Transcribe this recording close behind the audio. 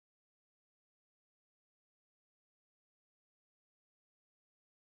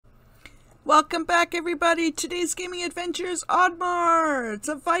Welcome back, everybody. Today's gaming adventure is Oddmar. It's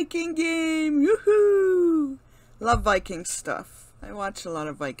a Viking game. Yoo-hoo! Love Viking stuff. I watch a lot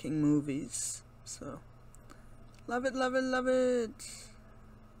of Viking movies, so love it, love it, love it.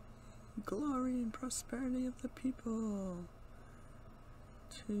 Glory and prosperity of the people.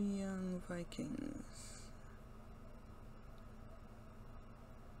 2 young Vikings.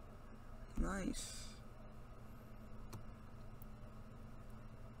 Nice.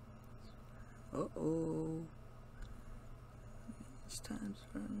 Uh-oh. It's time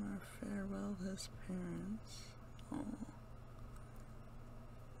for Oddmar farewell his parents. Oh.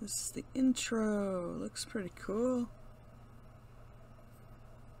 This is the intro. Looks pretty cool.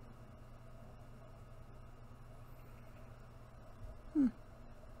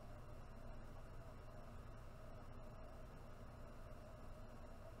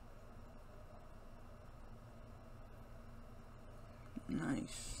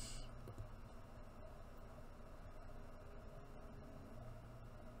 Nice.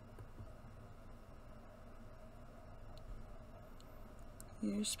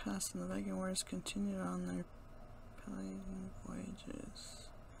 Years passed and the Viking warriors continued on their pilgrimage voyages.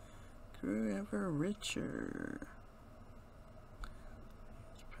 Grew ever richer. He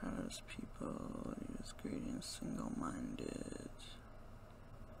was proud of his people. He was greedy and single-minded.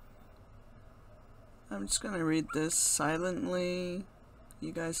 I'm just gonna read this silently.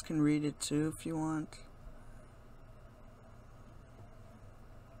 You guys can read it too if you want.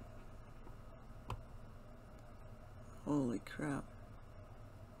 Holy crap.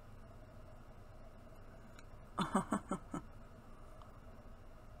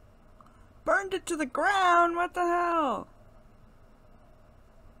 Burned it to the ground, what the hell?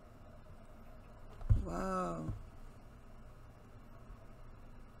 Wow.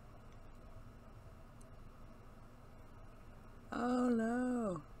 Oh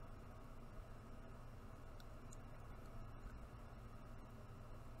no.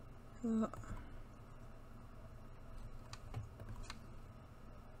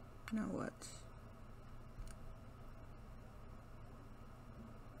 Now what?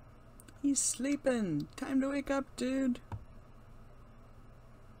 He's sleeping. Time to wake up, dude.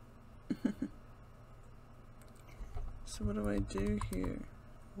 So what do I do here?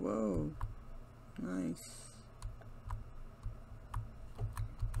 Whoa. Nice.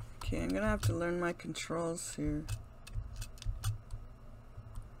 Okay, I'm gonna have to learn my controls here.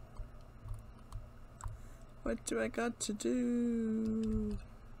 What do I got to do?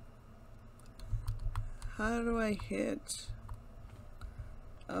 How do I hit?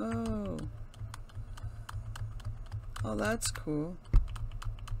 Oh. Oh, that's cool.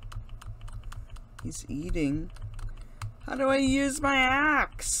 He's eating. How do I use my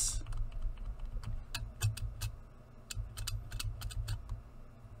axe?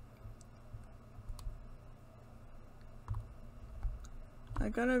 I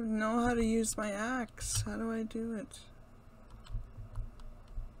gotta know how to use my axe. How do I do it?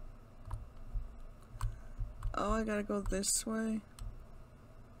 Oh, I gotta go this way.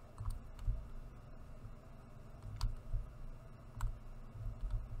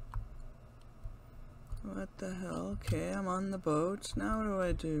 What the hell? Okay, I'm on the boat. Now what do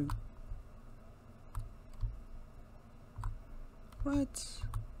I do? What?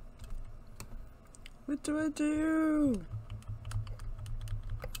 What do I do?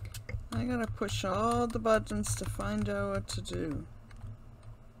 I gotta push all the buttons to find out what to do.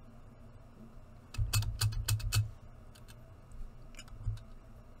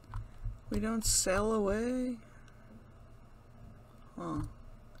 We don't sail away? Huh.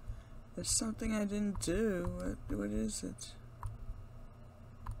 There's something I didn't do. What is it?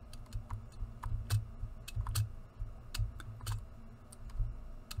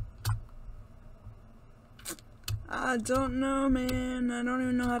 I don't know, man. I don't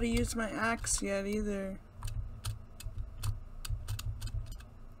even know how to use my axe yet either.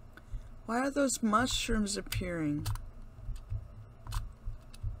 Why are those mushrooms appearing?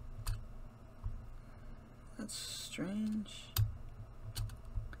 That's strange.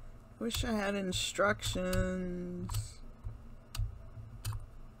 Wish I had instructions.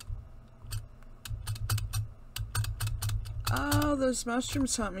 Oh, those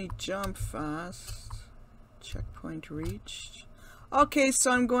mushrooms help me jump fast. Checkpoint reached. Okay,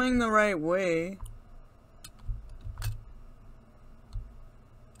 so I'm going the right way.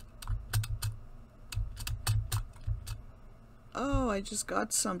 Oh, I just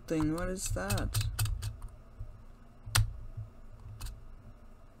got something. What is that?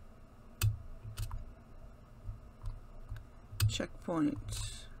 Checkpoint.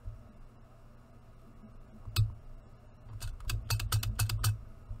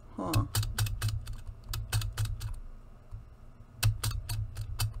 Huh.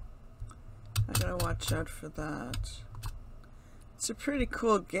 watch out for that. It's a pretty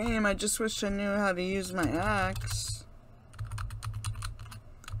cool game. I just wish I knew how to use my axe.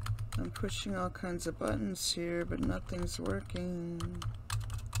 I'm pushing all kinds of buttons here, but nothing's working.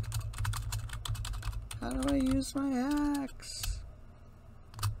 How do I use my axe?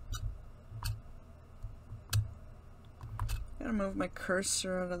 Gotta move my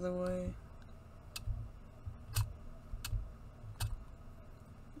cursor out of the way.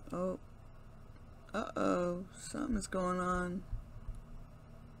 Oh. Uh-oh. Something's going on.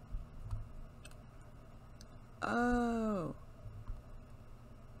 Oh.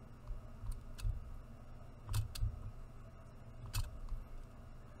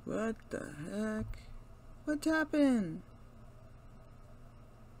 What the heck? What happened?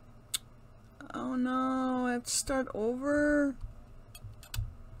 Oh no, I have to start over?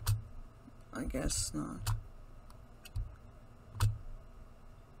 I guess not.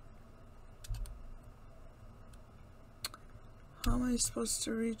 How am I supposed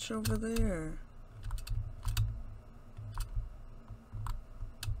to reach over there?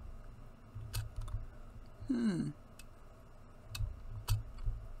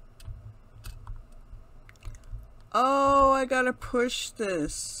 Oh, I gotta push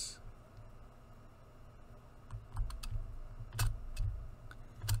this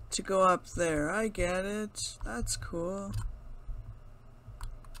to go up there. I get it. That's cool.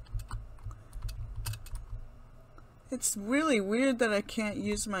 It's really weird that I can't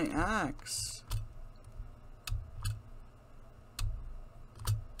use my axe.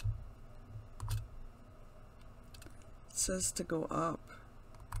 It says to go up.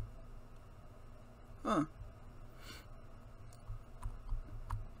 Huh.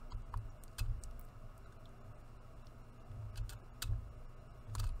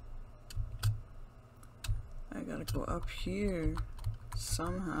 I gotta go up here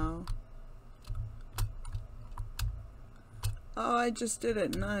somehow. Oh, I just did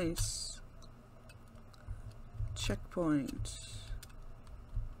it. Nice. Checkpoint.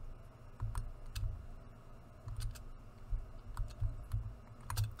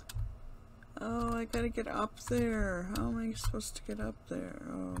 Oh, I gotta get up there. How am I supposed to get up there?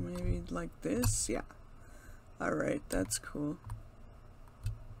 Oh, maybe like this? Yeah. Alright, that's cool.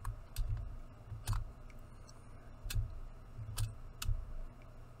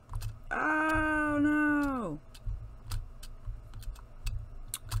 Oh, no!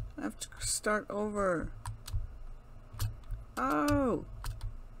 I have to start over. Oh!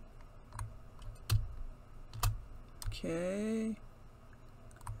 Okay.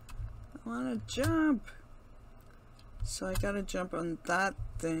 I want to jump. So I gotta jump on that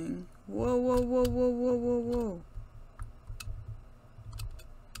thing. Whoa, whoa, whoa, whoa, whoa, whoa, whoa.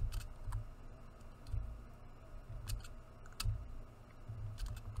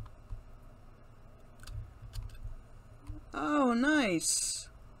 Oh, nice.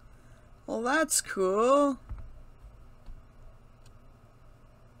 Well, that's cool.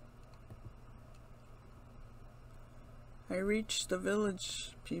 I reached the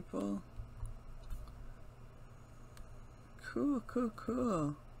village, people. Cool, cool,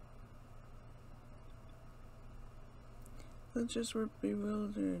 cool. Villagers were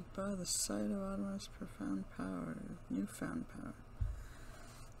bewildered by the sight of Oddmar's profound power, newfound power.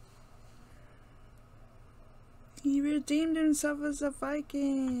 He redeemed himself as a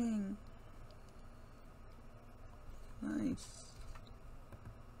Viking. Nice.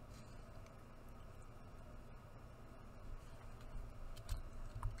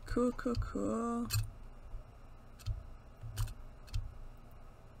 Cool, cool, cool.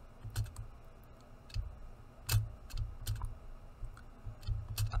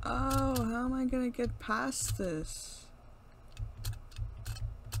 Oh, how am I gonna get past this?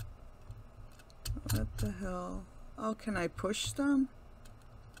 What the hell? Oh, can I push them?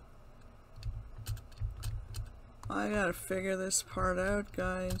 I gotta figure this part out,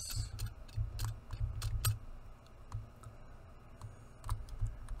 guys.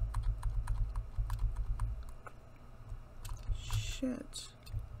 Shit.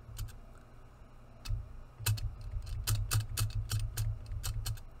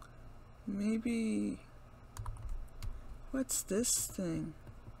 Maybe... What's this thing?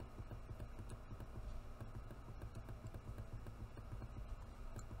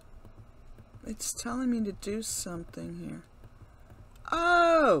 It's telling me to do something here.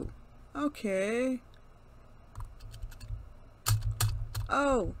 Oh! Okay.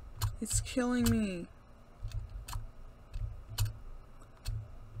 Oh! It's killing me.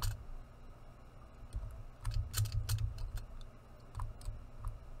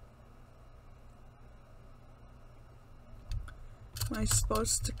 Am I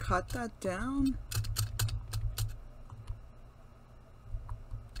supposed to cut that down?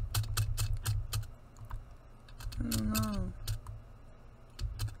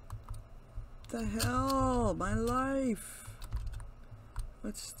 The hell? My life.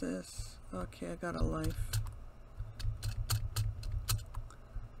 What's this? Okay, I got a life.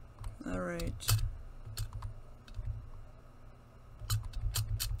 Alright.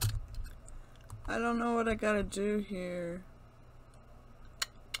 I don't know what I gotta do here.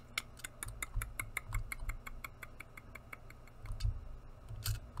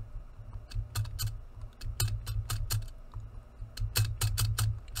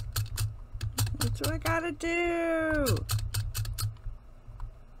 What do I gotta do?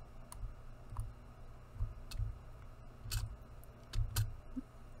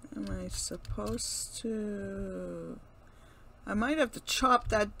 Am I supposed to? I might have to chop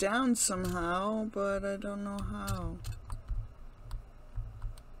that down somehow, but I don't know how.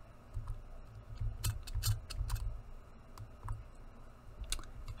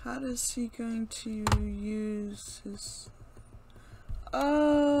 How is he going to use his...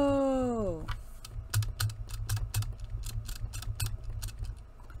 Oh!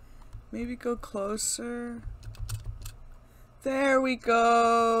 Maybe go closer. There we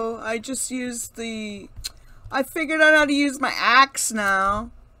go. I just used the... I figured out how to use my axe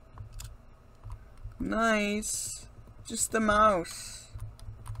now. Nice. Just the mouse.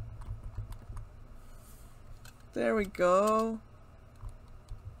 There we go.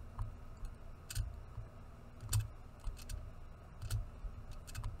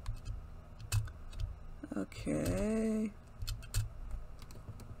 Okay.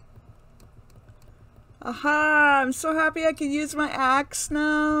 Aha! I'm so happy I can use my axe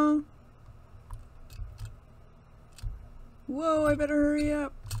now. Whoa, I better hurry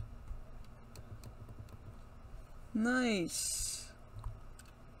up. Nice.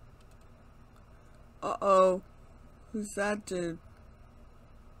 Uh-oh. Who's that dude?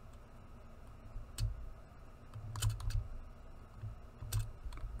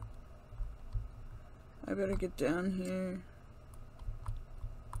 I better get down here.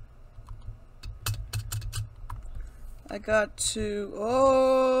 I got to...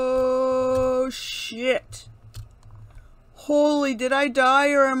 Oh, shit. Holy, did I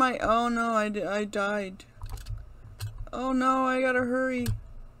die or am I... Oh no, I died. Oh no, I gotta hurry.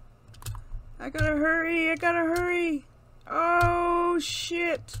 I gotta hurry, I gotta hurry. Oh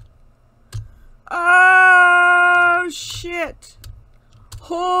shit. Oh shit.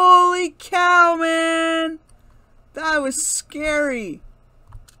 Holy cow, man. That was scary.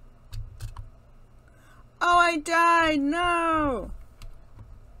 Oh, I died, no.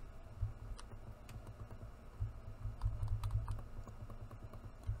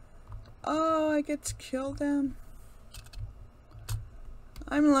 Oh, I get to kill them.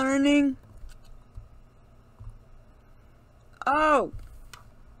 I'm learning. Oh!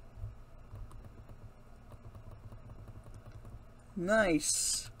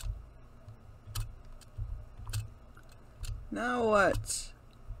 Nice. Now what?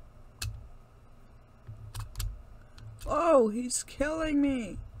 Oh, he's killing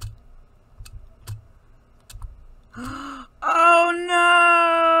me. Oh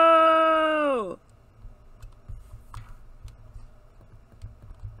no!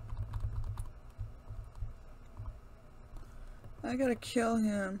 I gotta kill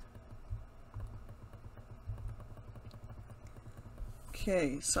him.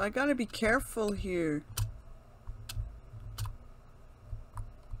 Okay, so I gotta be careful here.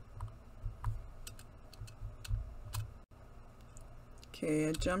 Okay,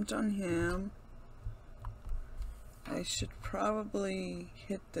 I jumped on him. I should probably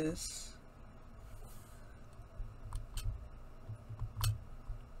hit this.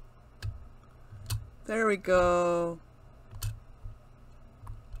 There we go.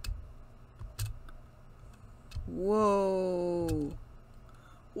 Whoa.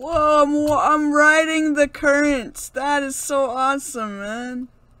 Whoa, I'm riding the currents. That is so awesome, man.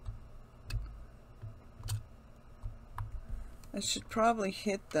 I should probably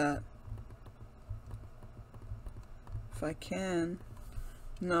hit that. If I can.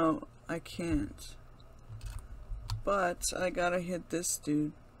 No, I can't. But I gotta hit this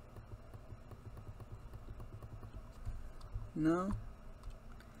dude. No?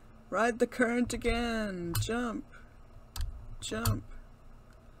 Ride the current again. Jump. Jump.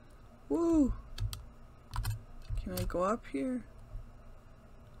 Woo. Can I go up here?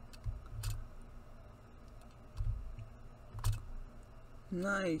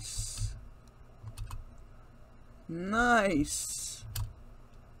 Nice. Nice.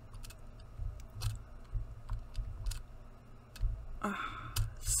 Ah,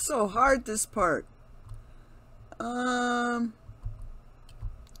 so hard, this part.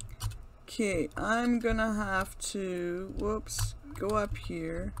 Okay, I'm gonna have to, whoops, go up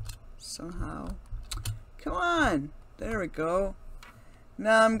here. somehow. Come on! There we go.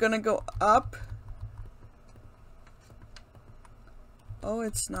 Now I'm gonna go up. Oh,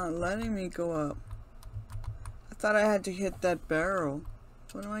 it's not letting me go up. I thought I had to hit that barrel.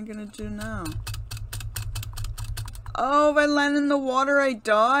 What am I gonna do now? Oh, if I land in the water, I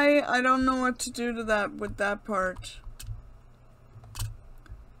die? I don't know what to do to that with that part.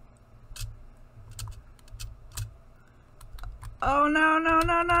 Oh, no, no,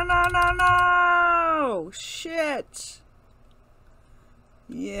 no, no, no, no, no! Shit!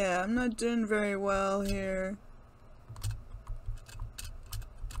 Yeah, I'm not doing very well here.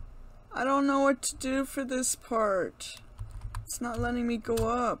 I don't know what to do for this part. It's not letting me go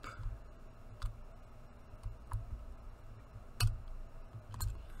up.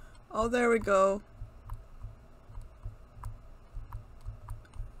 Oh, there we go.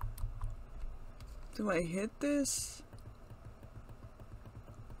 Do I hit this?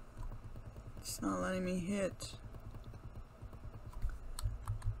 It's not letting me hit.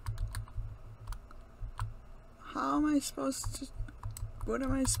 How am I supposed to... What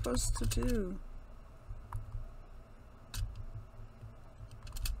am I supposed to do?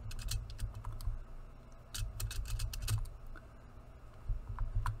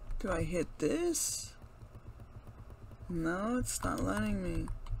 Do I hit this? No, it's not letting me.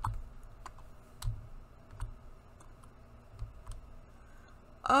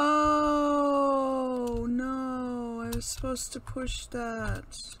 Oh, no, I was supposed to push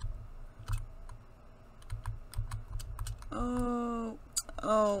that.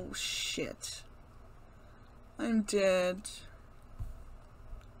 Oh, shit. I'm dead.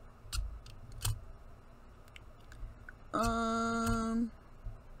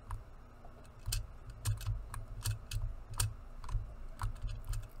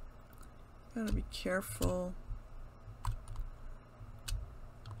 Gotta be careful.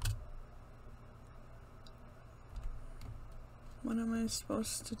 What am I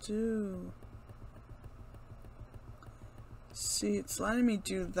supposed to do? See, it's letting me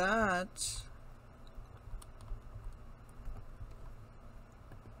do that.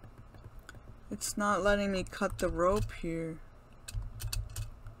 It's not letting me cut the rope here.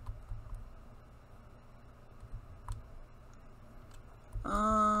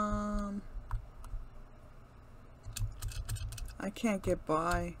 I can't get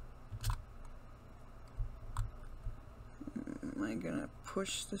by. Am I gonna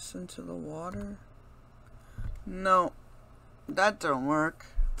push this into the water? No, that don't work.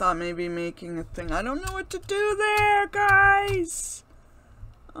 Thought maybe making a thing. I don't know what to do there, guys.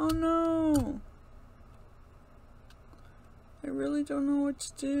 Oh no. I really don't know what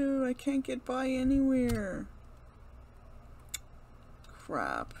to do. I can't get by anywhere.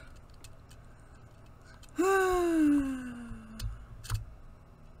 Crap.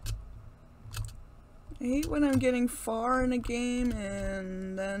 I hate when I'm getting far in a game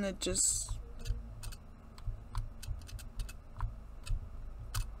and then it just...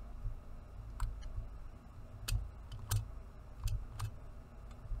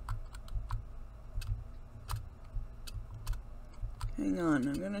 Hang on,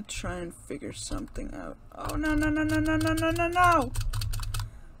 I'm gonna try and figure something out. Oh, no, no, no, no, no, no, no, no, no!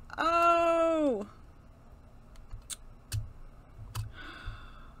 Oh!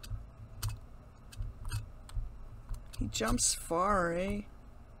 He jumps far, eh?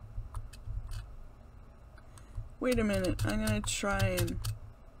 Wait a minute, I'm gonna try and...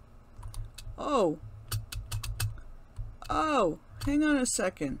 Oh! Oh! Hang on a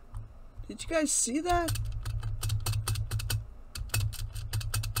second. Did you guys see that?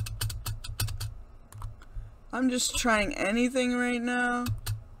 I'm just trying anything right now.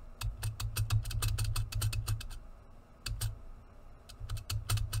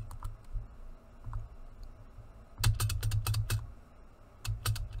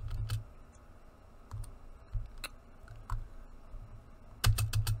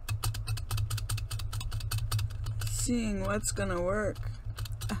 Seeing what's gonna work.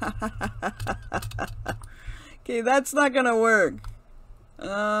 Okay, that's not gonna work.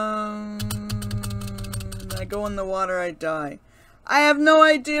 I go in the water, I die. I have no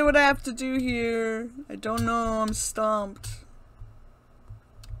idea what I have to do here. I don't know, I'm stumped.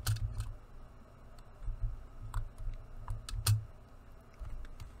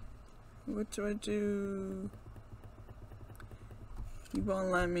 What do I do? He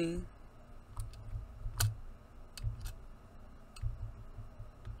won't let me.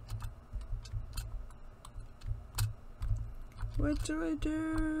 What do I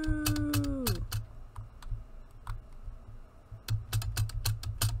do?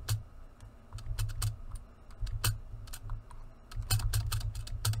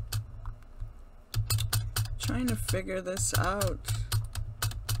 trying to figure this out.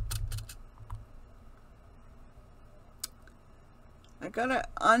 I gotta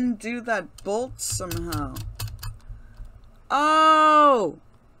undo that bolt somehow. Oh!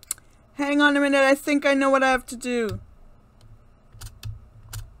 Hang on a minute, I think I know what I have to do.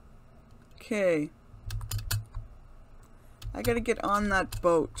 Okay. I gotta get on that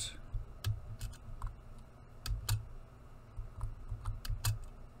boat.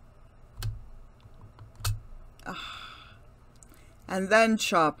 And then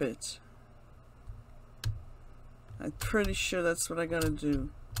chop it. I'm pretty sure that's what I gotta do.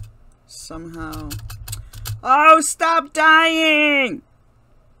 Somehow. Oh, stop dying!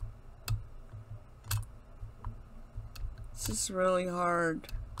 This is really hard.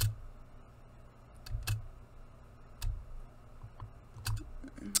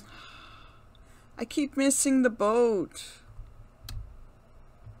 I keep missing the boat.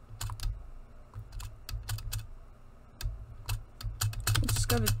 I just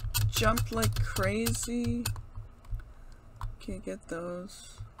gotta jump like crazy. Can't get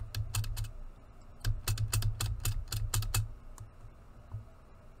those.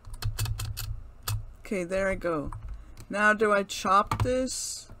 Okay, there I go. Now do I chop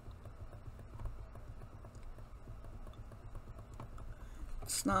this?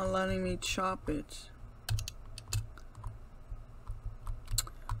 It's not letting me chop it.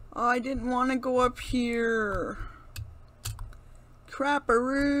 Oh, I didn't want to go up here.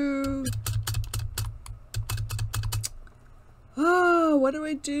 Crapperoo. Oh, what do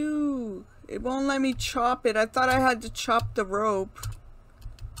I do? It won't let me chop it. I thought I had to chop the rope.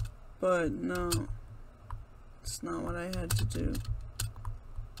 But no. It's not what I had to do.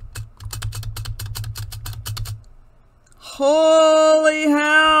 Holy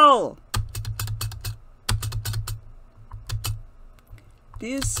hell!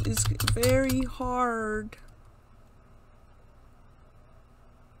 This is very hard.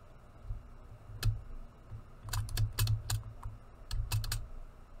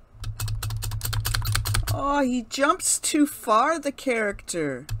 Oh, he jumps too far, the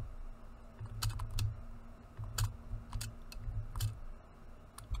character.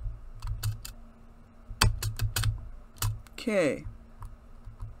 Okay.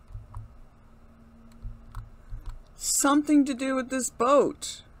 Something to do with this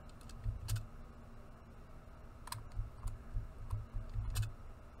boat.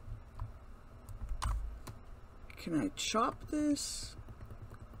 Can I chop this?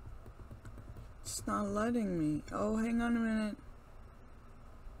 It's not letting me. Oh, hang on a minute.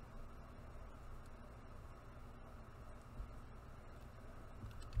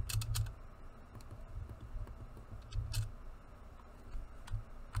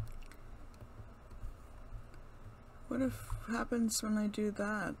 What happens when I do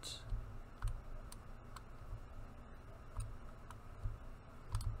that?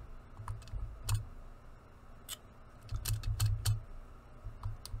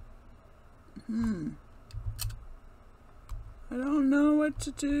 I don't know what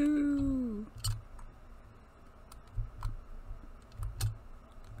to do.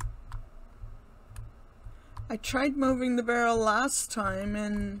 I tried moving the barrel last time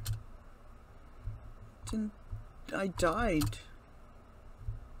and I died.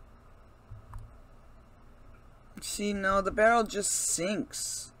 See, no, the barrel just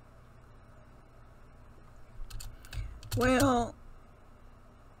sinks. Well,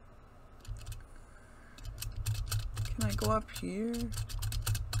 can I go up here?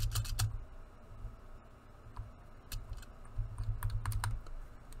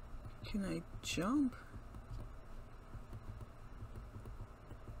 Can I jump?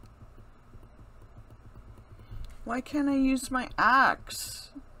 Why can't I use my axe?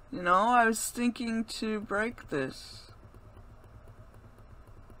 You know, I was thinking to break this.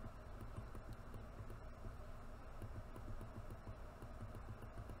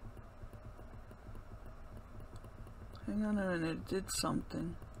 Hang on a minute, it did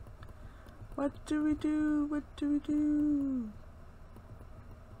something. What do we do? What do we do?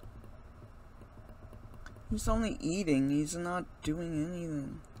 He's only eating, he's not doing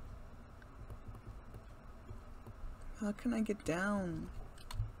anything. How can I get down?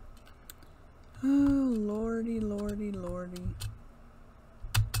 Oh, lordy, lordy, lordy.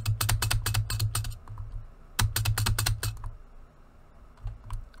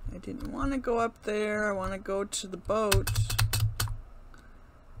 I didn't want to go up there. I want to go to the boat.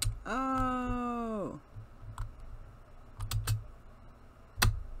 Oh.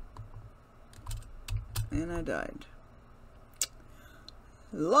 And I died.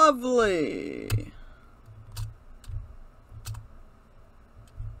 Lovely.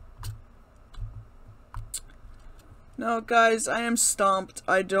 No, guys, I am stomped.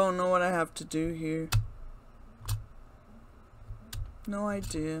 I don't know what I have to do here. No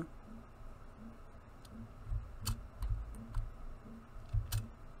idea.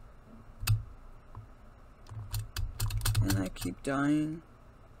 And I keep dying.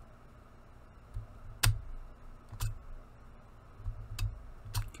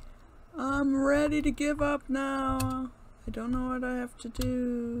 I'm ready to give up now. I don't know what I have to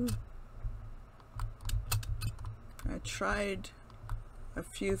do. I tried a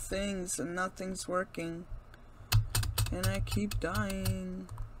few things and nothing's working. And I keep dying.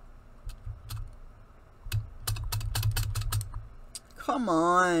 Come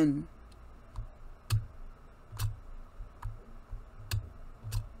on.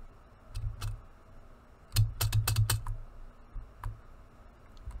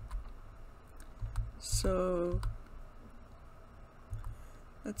 So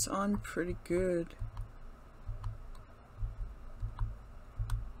that's on pretty good.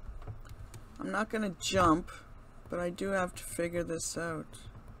 I'm not gonna jump, but I do have to figure this out.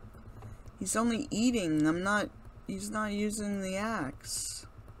 He's only eating. He's not using the axe.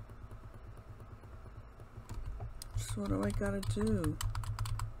 So what do I gotta do?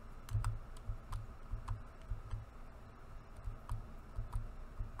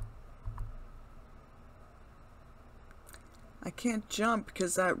 I can't jump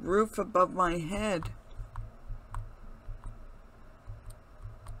because that roof above my head.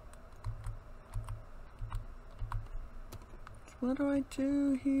 What do I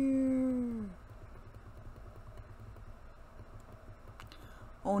do here?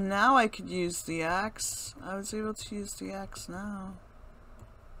 Oh, now I could use the axe. I was able to use the axe now.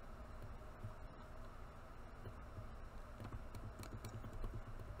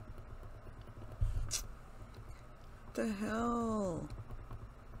 What the hell?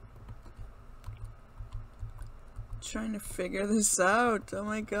 Trying to figure this out. Oh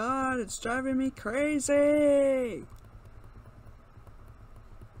my god, it's driving me crazy.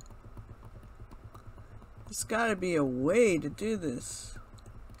 There's gotta be a way to do this.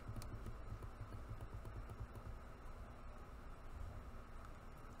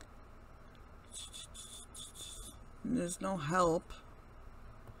 There's no help.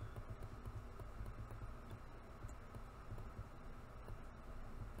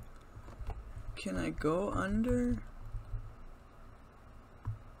 Can I go under?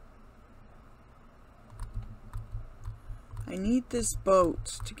 I need this boat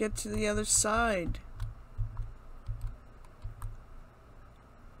to get to the other side.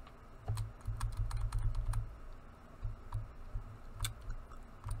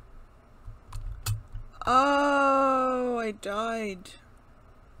 Oh, I died.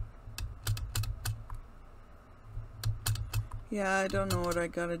 Yeah, I don't know what I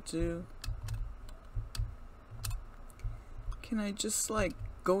gotta do. Can I just like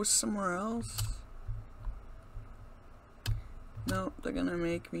go somewhere else? No, they're gonna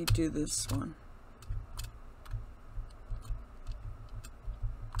make me do this one.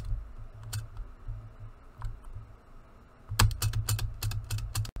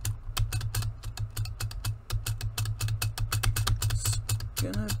 It's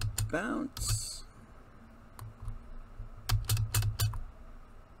gonna bounce.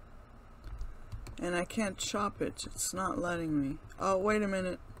 And I can't chop it. It's not letting me. Oh, wait a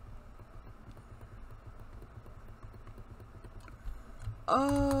minute.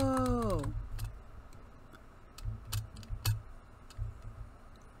 Oh.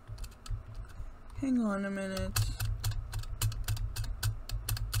 Hang on a minute.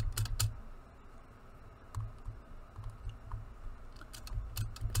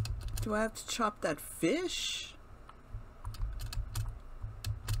 Do I have to chop that fish?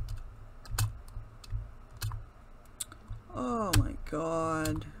 Oh my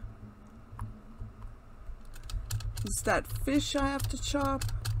god. Is that fish I have to chop?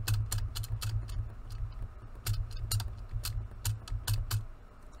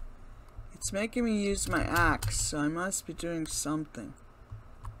 It's making me use my axe, so I must be doing something.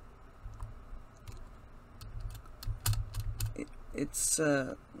 It's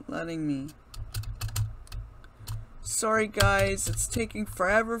letting me. Sorry guys, it's taking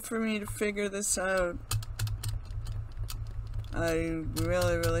forever for me to figure this out. I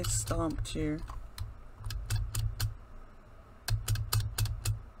really stomped here.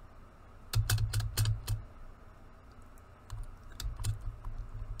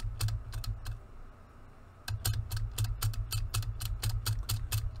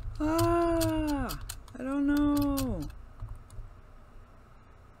 Ah, I don't know.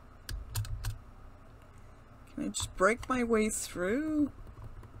 Can I just break my way through?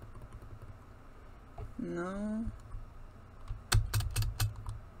 No.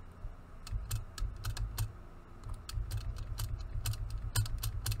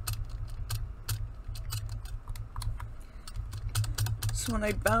 So when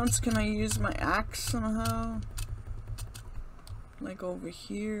I bounce, can I use my axe somehow? Like over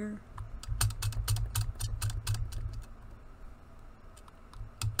here.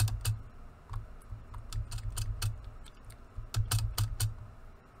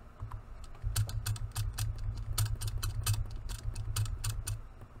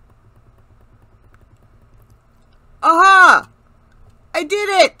 Aha! I did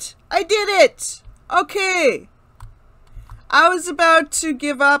it! I did it! Okay. I was about to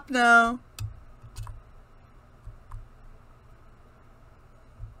give up now.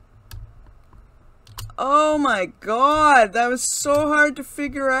 Oh my god, that was so hard to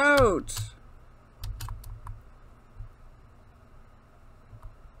figure out.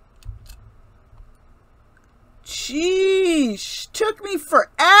 Sheesh, took me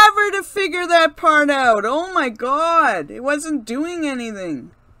forever to figure that part out. Oh my god, it wasn't doing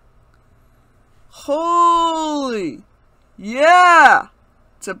anything. Holy, yeah,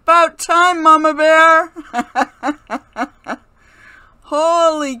 it's about time, Mama Bear.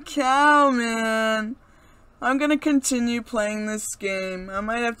 Holy cow, man. I'm gonna continue playing this game. I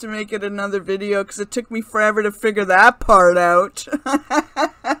might have to make it another video because it took me forever to figure that part out.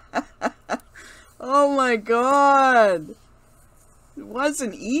 Oh my god. It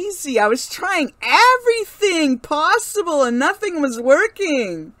wasn't easy. I was trying everything possible and nothing was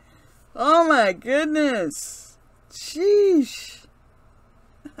working. Oh my goodness. Sheesh.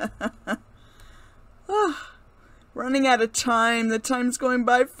 Oh, running out of time. The time's going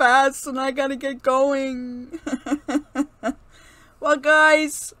by fast and I gotta get going. Well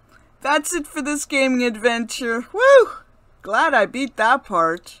guys, that's it for this gaming adventure. Woo! Glad I beat that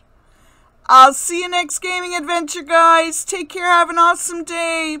part. I'll see you next gaming adventure, guys. Take care. Have an awesome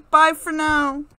day. Bye for now.